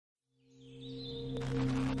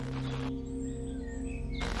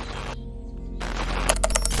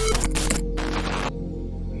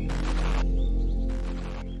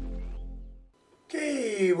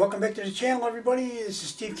welcome back to the channel, everybody. This is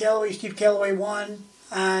Steve Callaway, Steve Callaway 1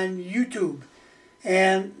 on YouTube.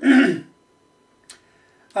 And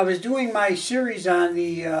I was doing my series on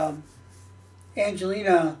the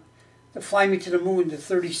Angelina, the Fly Me to the Moon, the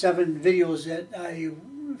 37 videos that I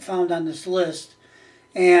found on this list.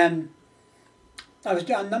 And I was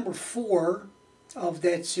on number 4 of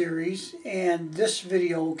that series, and this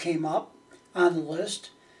video came up on the list,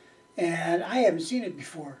 and I haven't seen it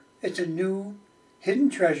before. It's a new hidden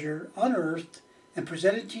treasure unearthed and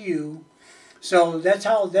presented to you. So that's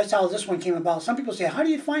how this one came about. Some people say, how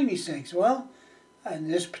do you find these things? Well, in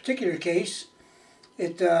this particular case,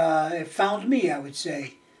 it found me, I would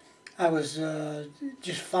say. I was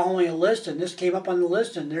just following a list, and this came up on the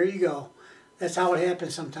list, and there you go. That's how it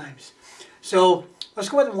happens sometimes. So let's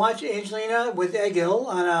go ahead and watch Angelina with Egil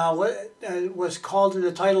on what was called in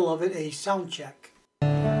the title of it a sound check.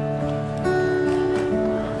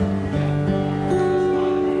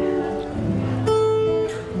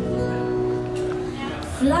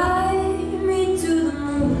 Fly me to the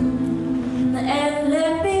moon and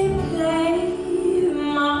let me play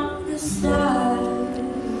among the stars.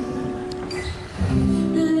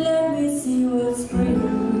 Let me see what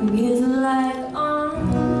spring is like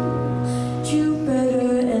on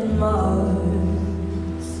Jupiter and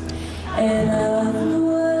Mars. And other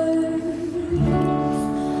words,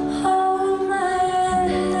 hold my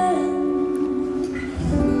hand.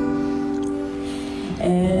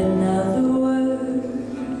 And other words,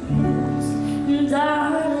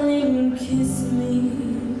 darling, kiss me.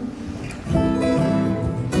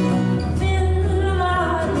 Fill my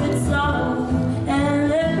heart with song and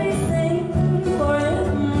let me sing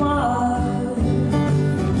forevermore.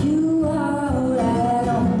 You are all I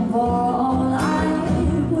long for, all I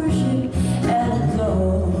worship and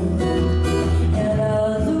adore. In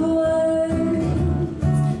other words,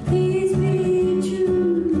 please be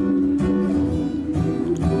true.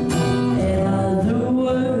 In other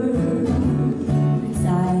words,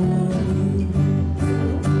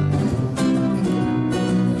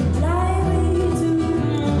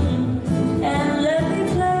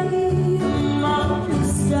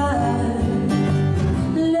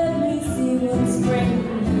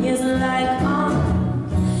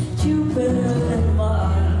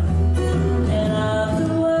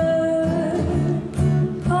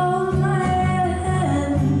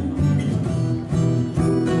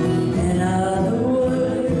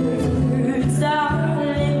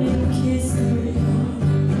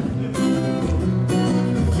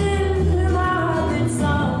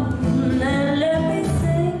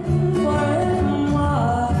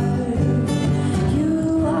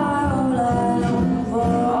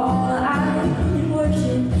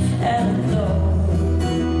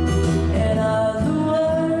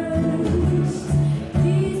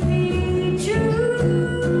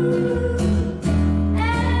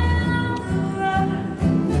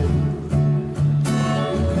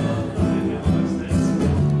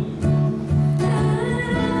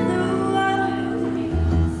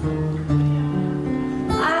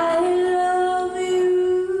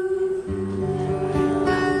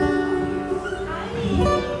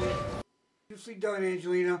 done,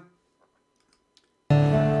 Angelina.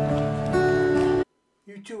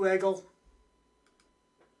 You too, Egil.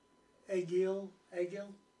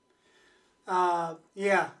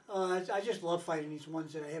 Yeah, I just love fighting these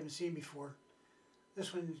ones that I haven't seen before.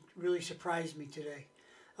 This one really surprised me today.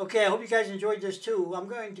 Okay, I hope you guys enjoyed this too. I'm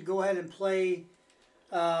going to go ahead and play.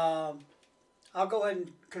 I'll go ahead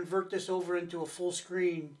and convert this over into a full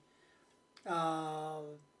screen.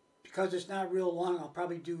 Because it's not real long, I'll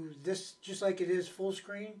probably do this just like it is full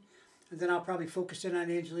screen, and then I'll probably focus in on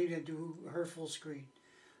Angelina and do her full screen.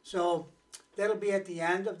 So that'll be at the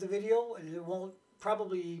end of the video, and it won't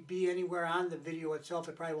probably be anywhere on the video itself.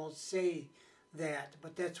 It probably won't say that,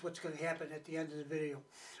 but that's what's going to happen at the end of the video.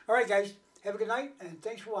 All right, guys, have a good night, and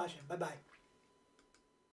thanks for watching. Bye-bye.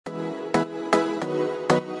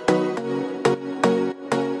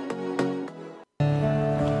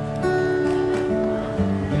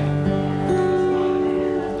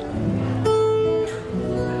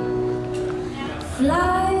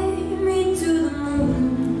 Fly me to the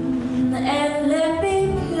moon and let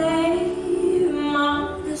me play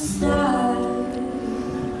among the stars.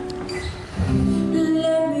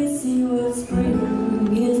 Let me see what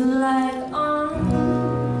spring is like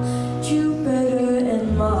on Jupiter.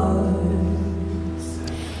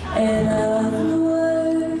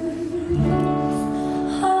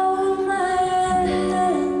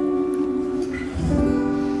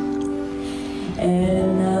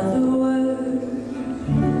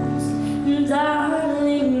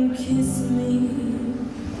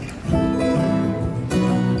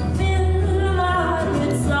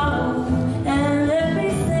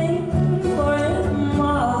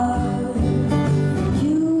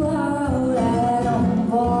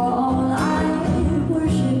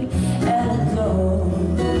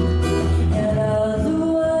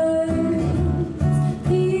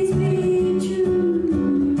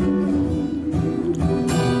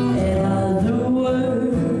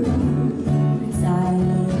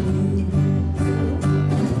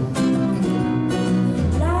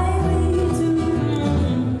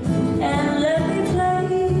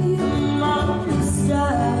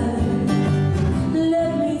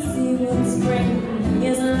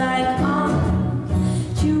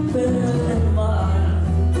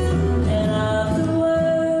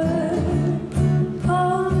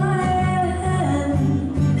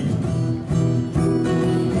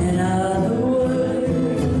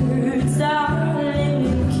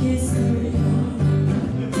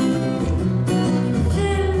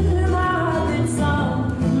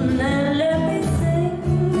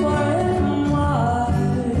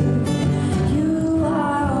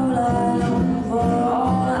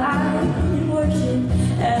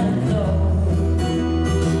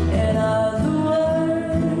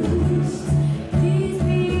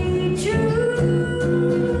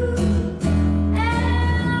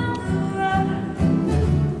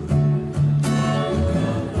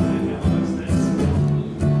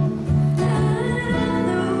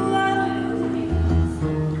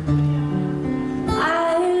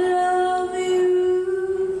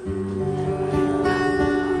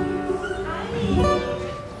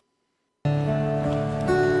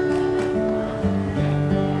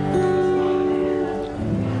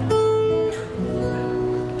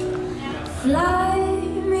 Fly